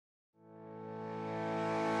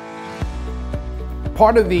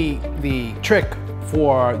part of the trick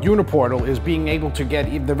for Uniportal is being able to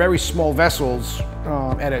get the very small vessels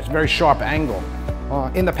at a very sharp angle.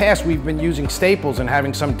 In the past, we've been using staples and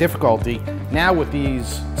having some difficulty. Now with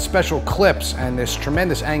these special clips and this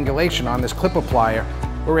tremendous angulation on this clip applier,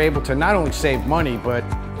 we're able to not only save money, but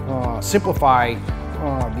simplify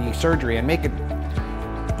the surgery and make it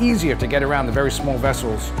easier to get around the very small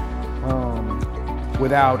vessels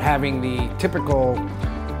without having the typical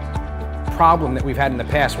problem that we've had in the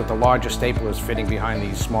past with the larger staplers fitting behind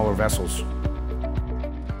these smaller vessels.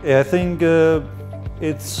 I think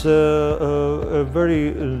it's a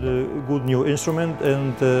very good new instrument,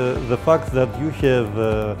 and the fact that you have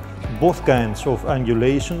both kinds of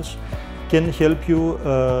angulations can help you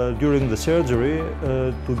during the surgery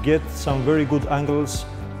to get some very good angles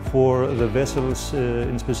for the vessels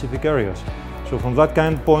in specific areas. So from that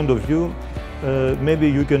kind of point of view, maybe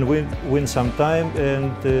you can win some time,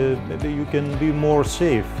 and maybe you can be more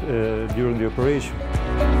safe during the operation.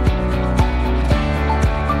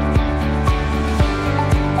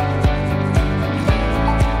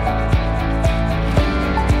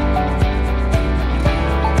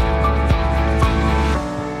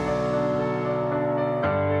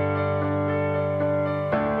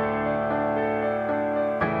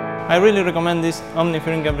 I really recommend this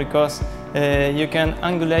OMNIfinger because you can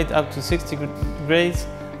angulate up to 60 degrees,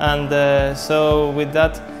 and so with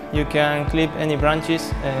that you can clip any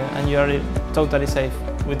branches and you are totally safe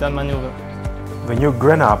with that maneuver. The new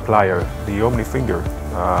Grena applier, the OMNIfinger,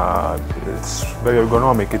 it's very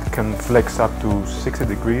ergonomic. It can flex up to 60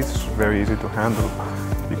 degrees, very easy to handle.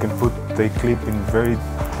 You can put the clip in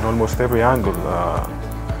almost every angle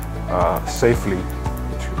safely,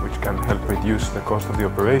 which can help reduce the cost of the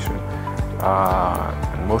operation.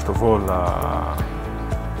 And most of all,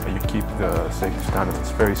 you keep the safety standards.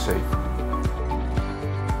 It's very safe.